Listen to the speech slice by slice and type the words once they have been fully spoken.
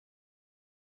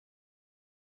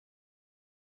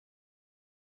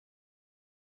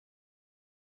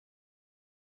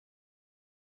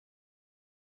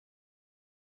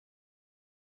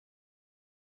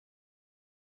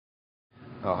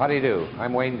How do you do?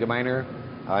 I'm Wayne Geminer.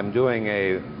 I'm doing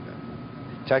a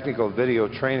technical video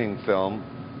training film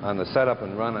on the setup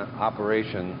and run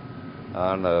operation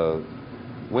on a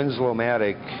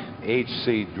Winslomatic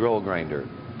HC drill grinder.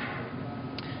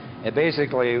 And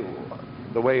basically,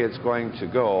 the way it's going to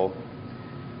go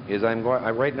is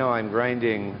right now I'm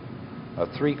grinding a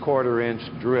 3/4 inch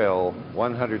drill,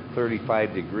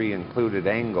 135-degree included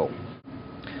angle.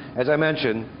 As I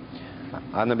mentioned,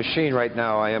 on the machine right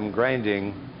now I am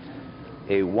grinding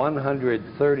a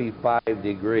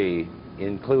 135-degree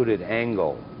included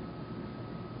angle.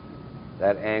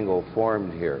 That angle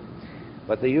formed here.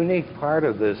 But the unique part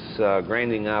of this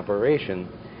grinding operation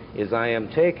is I am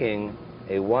taking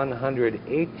a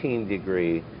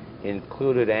 118-degree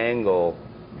included angle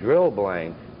drill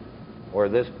blank, or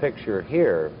this picture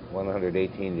here,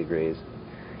 118 degrees,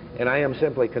 and I am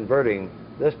simply converting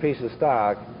this piece of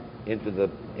stock into the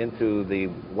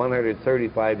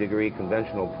 135-degree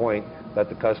conventional point that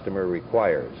the customer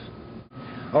requires.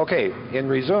 Okay, in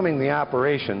resuming the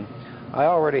operation, I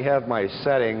already have my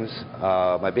settings,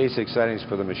 my basic settings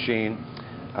for the machine.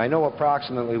 I know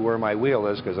approximately where my wheel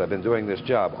is because I've been doing this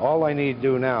job. All I need to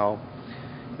do now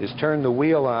is turn the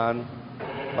wheel on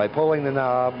by pulling the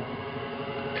knob,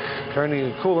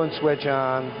 turning the coolant switch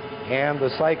on, and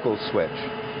the cycle switch.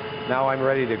 Now I'm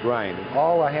ready to grind. And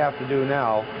all I have to do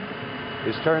now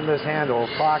is turn this handle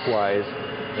clockwise,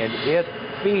 and it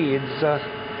feeds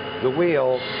the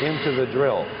wheel into the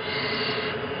drill.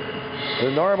 The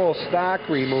normal stock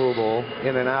removal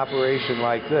in an operation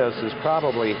like this is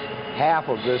probably half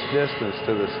of this distance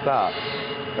to the stop.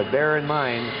 But bear in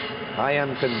mind, I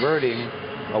am converting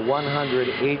a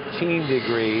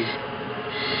 118-degree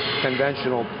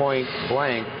conventional point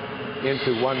blank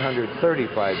into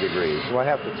 135 degrees. So I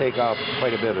have to take off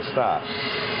quite a bit of stock.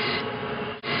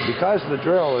 Because the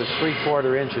drill is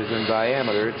 3/4 inches in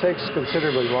diameter, it takes a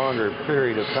considerably longer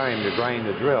period of time to grind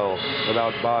the drill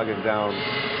without bogging down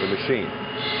the machine.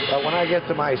 But when I get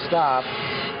to my stop,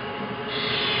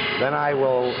 then I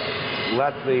will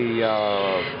let the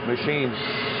machine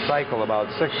cycle about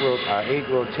 8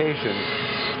 rotations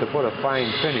to put a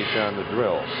fine finish on the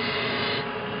drill.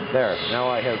 There, now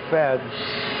I have fed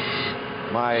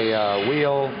my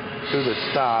wheel to the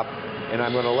stop, and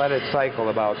I'm going to let it cycle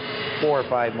about 4 or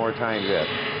 5 more times yet.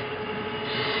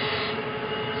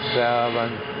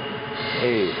 7,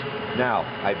 8. Now,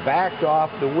 I backed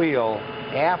off the wheel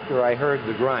after I heard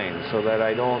the grind so that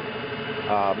I don't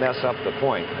mess up the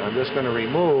point. I'm just going to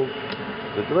remove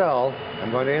the drill. I'm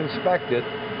going to inspect it,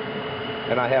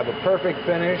 and I have a perfect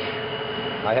finish.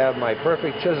 I have my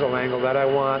perfect chisel angle that I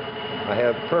want. I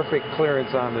have perfect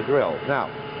clearance on the drill. Now,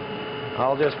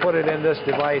 I'll just put it in this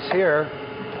device here,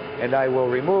 and I will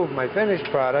remove my finished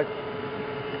product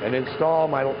and install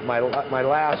my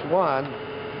last one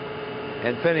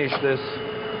and finish this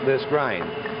grind.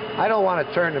 I don't want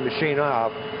to turn the machine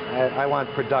off. I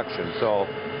want production, so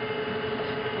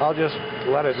I'll just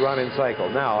let it run in cycle.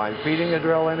 Now, I'm feeding the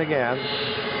drill in again.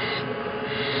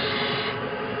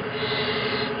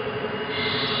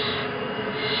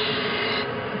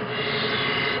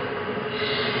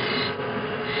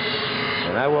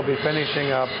 And I will be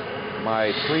finishing up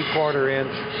my 3/4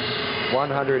 inch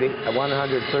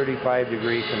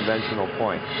 135-degree conventional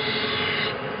point.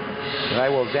 And I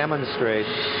will demonstrate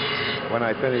when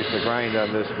I finish the grind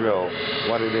on this drill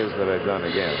what it is that I've done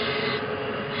again.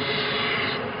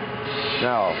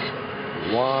 Now,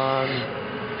 1,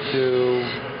 2,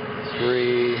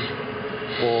 3,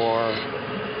 4,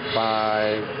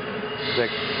 5,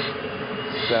 6,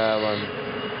 7,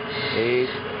 8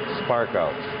 spark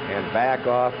outs, and back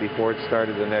off before it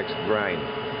started the next grind.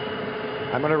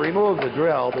 I'm going to remove the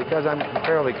drill because I'm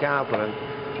fairly confident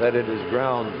that it is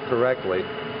ground correctly.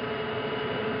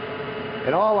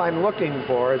 And all I'm looking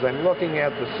for is I'm looking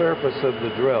at the surface of the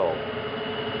drill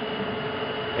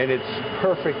and its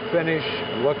perfect finish.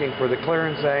 I'm looking for the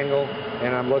clearance angle,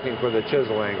 and I'm looking for the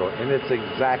chisel angle, and it's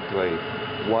exactly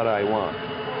what I want.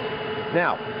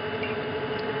 Now,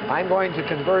 I'm going to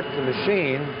convert the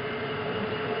machine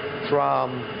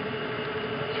from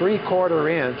 3/4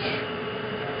 inch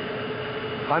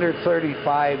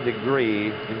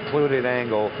 135-degree included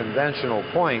angle conventional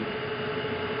point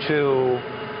to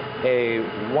a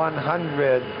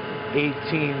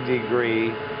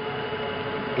 118-degree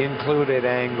included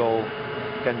angle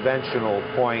conventional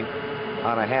point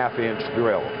on a 1/2 inch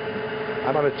drill.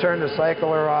 I'm going to turn the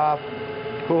cycler off,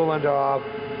 coolant off,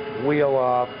 wheel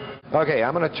off. Okay,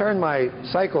 I'm going to turn my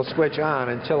cycle switch on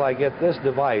until I get this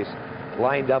device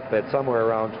lined up at somewhere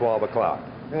around 12 o'clock.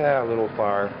 Yeah, a little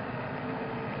far.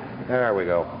 There we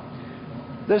go.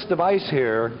 This device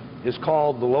here is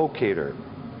called the locator.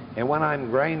 And when I'm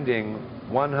grinding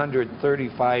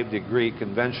 135-degree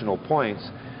conventional points,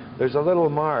 there's a little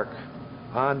mark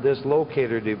on this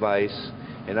locator device,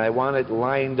 and I want it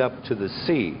lined up to the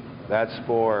C. That's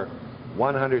for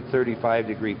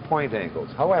 135-degree point angles.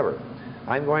 However,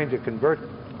 I'm going to convert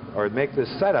or make this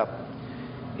setup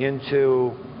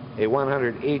into a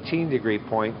 118-degree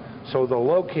point, so the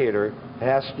locator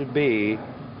has to be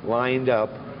lined up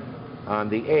on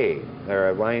the A. There,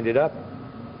 I've lined it up.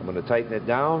 I'm going to tighten it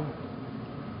down,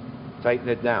 tighten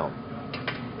it down.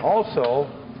 Also,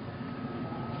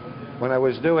 when I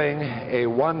was doing a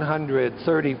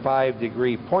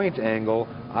 135-degree point angle,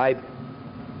 I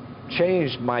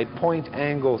changed my point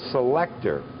angle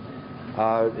selector.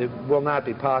 It will not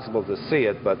be possible to see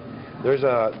it, but there's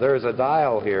a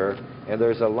dial here, and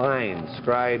there's a line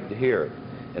scribed here.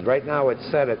 And right now it's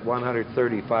set at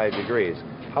 135 degrees.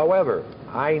 However,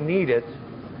 I need it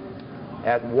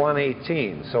at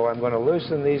 118, so I'm going to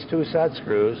loosen these two set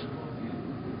screws.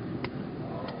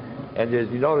 And as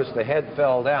you notice, the head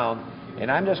fell down,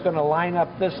 and I'm just going to line up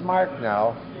this mark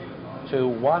now to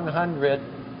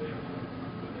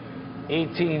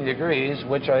 118 degrees,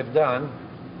 which I've done,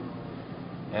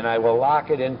 and I will lock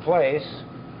it in place,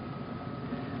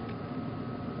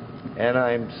 and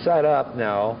I'm set up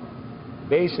now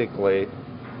basically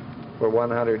for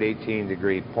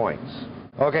 118-degree points.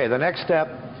 Okay, the next step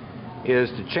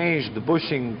is to change the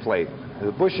bushing plate.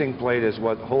 The bushing plate is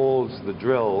what holds the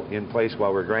drill in place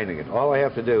while we're grinding it. All I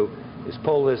have to do is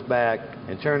pull this back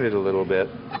and turn it a little bit,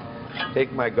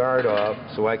 take my guard off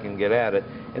so I can get at it,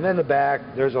 and then the back,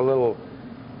 there's a little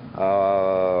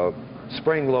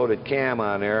spring-loaded cam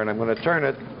on there, and I'm going to turn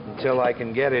it until I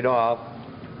can get it off.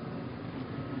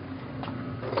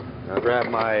 I'll grab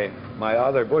my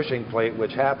other bushing plate,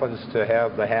 which happens to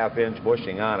have the half-inch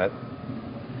bushing on it.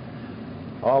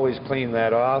 Always clean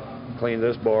that off, clean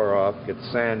this bore off, get the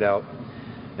sand out.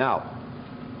 Now,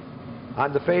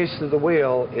 on the face of the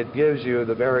wheel, it gives you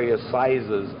the various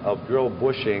sizes of drill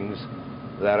bushings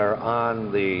that are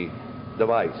on the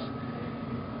device.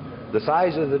 The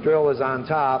size of the drill is on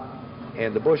top,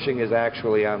 and the bushing is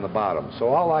actually on the bottom. So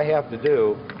all I have to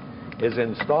do is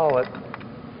install it,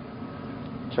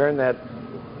 turn that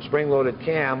spring-loaded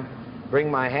cam,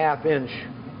 bring my half-inch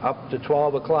up to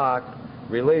 12 o'clock,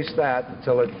 release that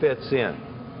until it fits in.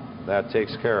 That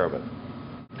takes care of it.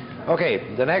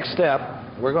 Okay, the next step,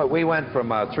 we went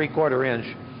from a 3/4 inch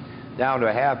down to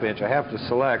a half-inch. I have to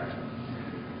select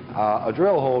a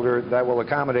drill holder that will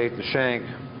accommodate the shank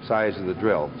size of the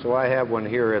drill. So I have one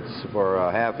here. It's for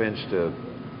a 1/2 inch to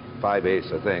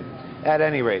 5/8, I think. At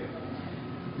any rate,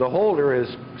 the holder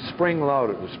is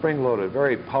spring-loaded,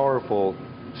 very powerful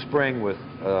spring with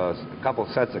a couple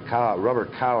sets of rubber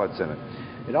collets in it.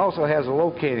 It also has a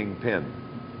locating pin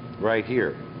right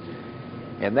here.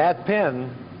 And that pin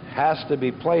has to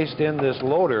be placed in this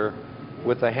loader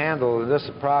with the handle in this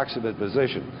approximate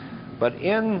position. But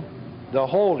in the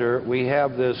holder, we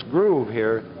have this groove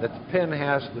here that the pin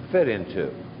has to fit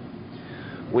into.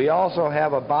 We also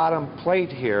have a bottom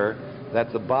plate here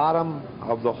that the bottom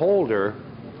of the holder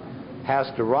has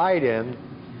to ride in,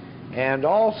 and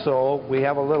also we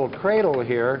have a little cradle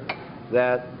here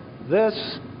that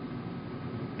this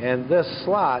and this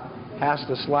slot has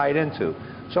to slide into.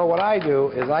 So what I do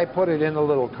is I put it in the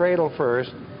little cradle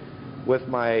first with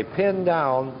my pin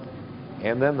down,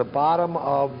 and then the bottom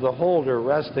of the holder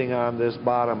resting on this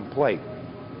bottom plate.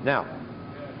 Now,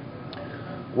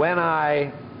 when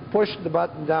I push the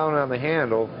button down on the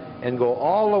handle and go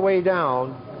all the way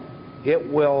down,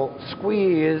 it will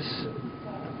squeeze.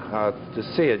 To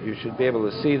see it, you should be able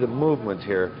to see the movement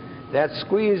here. That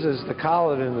squeezes the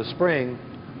collet in the spring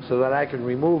so that I can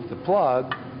remove the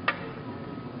plug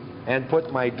and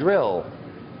put my drill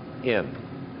in.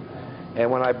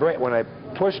 And when I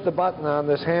push the button on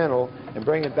this handle and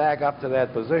bring it back up to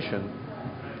that position,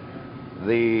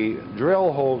 the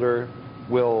drill holder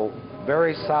will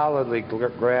very solidly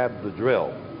grab the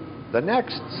drill. The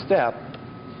next step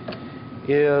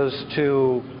is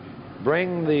to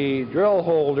bring the drill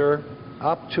holder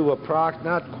up to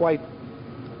not quite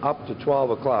up to 12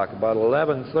 o'clock, about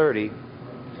 11:30.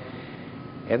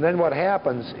 And then what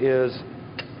happens is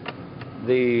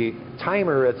the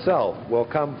timer itself will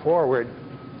come forward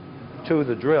to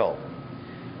the drill.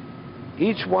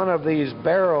 Each one of these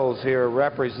barrels here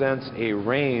represents a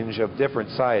range of different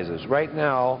sizes. Right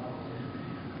now,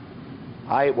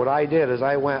 what I did is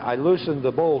I loosened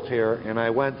the bolt here, and I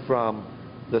went from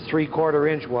the 3/4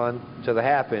 inch one to the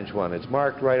 1/2 inch one. It's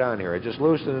marked right on here. I just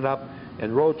loosen it up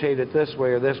and rotate it this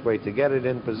way or this way to get it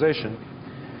in position.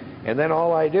 And then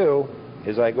all I do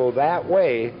is I go that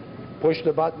way, push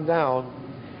the button down,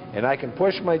 and I can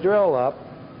push my drill up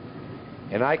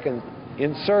and I can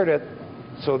insert it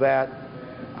so that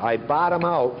I bottom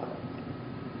out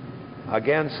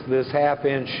against this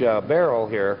half-inch barrel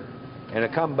here, and I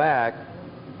come back.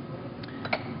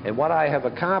 And what I have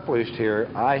accomplished here,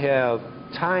 I have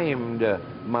timed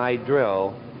my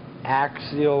drill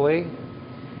axially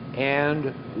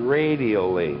and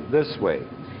radially this way.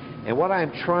 And what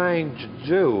I'm trying to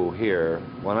do here,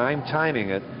 when I'm timing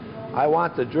it, I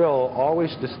want the drill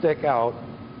always to stick out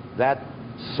that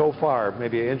so far,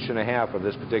 maybe 1.5 inches of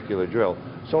this particular drill,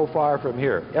 so far from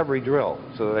here, every drill,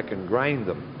 so that I can grind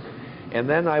them. And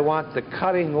then I want the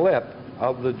cutting lip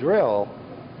of the drill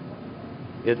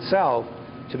itself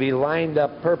to be lined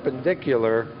up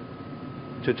perpendicular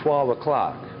to 12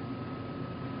 o'clock.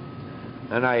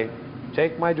 And I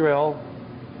take my drill,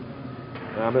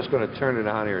 and I'm just going to turn it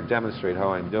on here and demonstrate how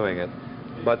I'm doing it.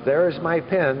 But there's my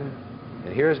pin,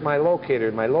 and here's my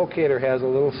locator. My locator has a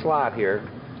little slot here.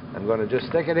 I'm going to just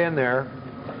stick it in there,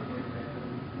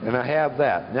 and I have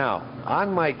that. Now,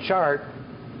 on my chart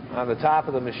on the top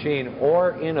of the machine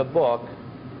or in a book,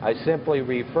 I simply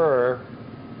refer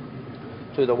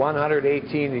to the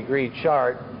 118-degree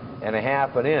chart and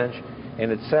 1/2 inch,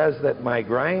 and it says that my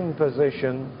grind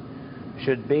position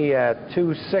should be at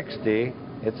 260.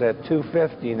 It's at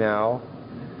 250 now,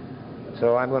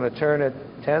 so I'm going to turn it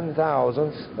 10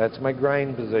 thousandths. That's my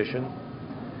grind position,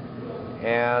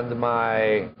 and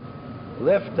my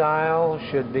lift dial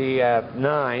should be at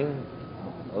 9.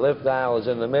 The lift dial is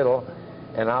in the middle,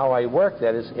 and how I work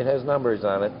that is it has numbers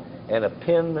on it and a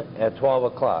pin at 12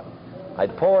 o'clock.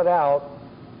 I'd pull it out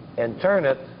and turn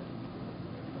it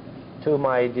to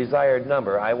my desired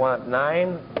number. I want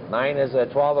 9. 9 is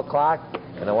at 12 o'clock,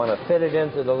 and I want to fit it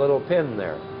into the little pin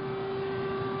there.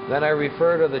 Then I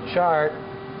refer to the chart,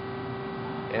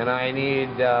 and I need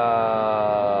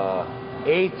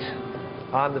 8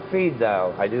 on the feed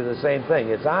dial. I do the same thing.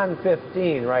 It's on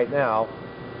 15 right now.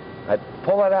 I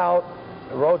pull it out,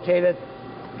 rotate it,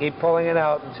 keep pulling it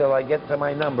out until I get to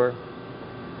my number.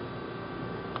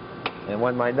 And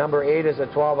when my number 8 is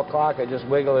at 12 o'clock, I just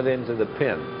wiggle it into the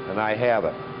pin, and I have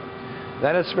it.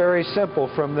 Then it's very simple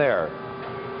from there.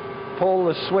 Pull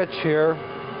the switch here,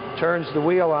 turns the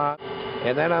wheel on,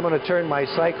 and then I'm going to turn my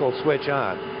cycle switch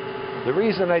on. The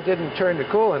reason I didn't turn the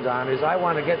coolant on is I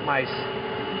want to get my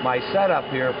setup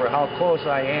here for how close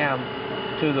I am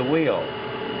to the wheel.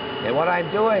 And what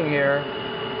I'm doing here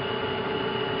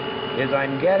is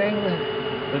I'm getting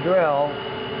the drill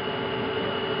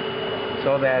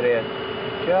so that it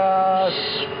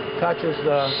just touches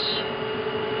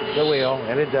the wheel,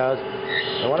 and it does.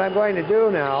 And what I'm going to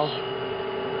do now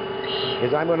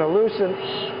is I'm going to loosen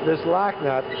this lock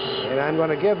nut, and I'm going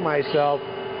to give myself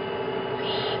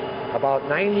about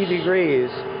 90 degrees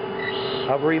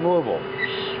of removal.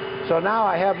 So now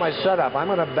I have my setup. I'm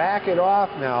going to back it off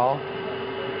now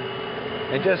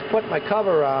and just put my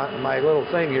cover on, my little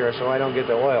thing here, so I don't get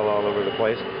the oil all over the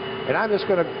place. And I'm just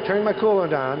going to turn my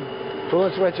coolant on,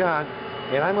 coolant switch on,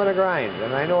 and I'm going to grind.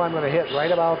 And I know I'm going to hit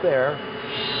right about there.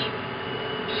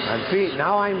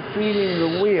 Now I'm feeding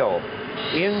the wheel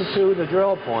into the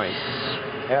drill point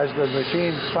as the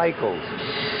machine cycles.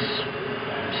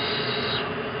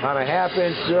 On a 1/2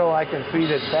 inch drill, I can feed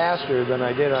it faster than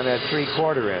I did on that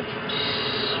 3/4 inch.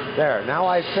 There, now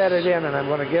I've fed it in, and I'm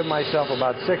going to give myself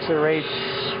about 6 or 8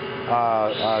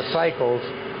 cycles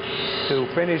to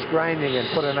finish grinding and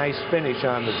put a nice finish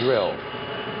on the drill.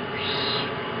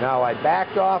 Now I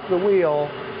backed off the wheel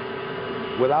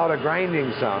without a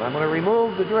grinding sound. I'm going to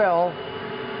remove the drill,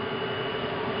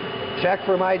 check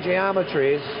for my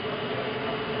geometries,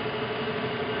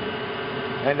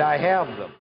 and I have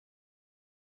them.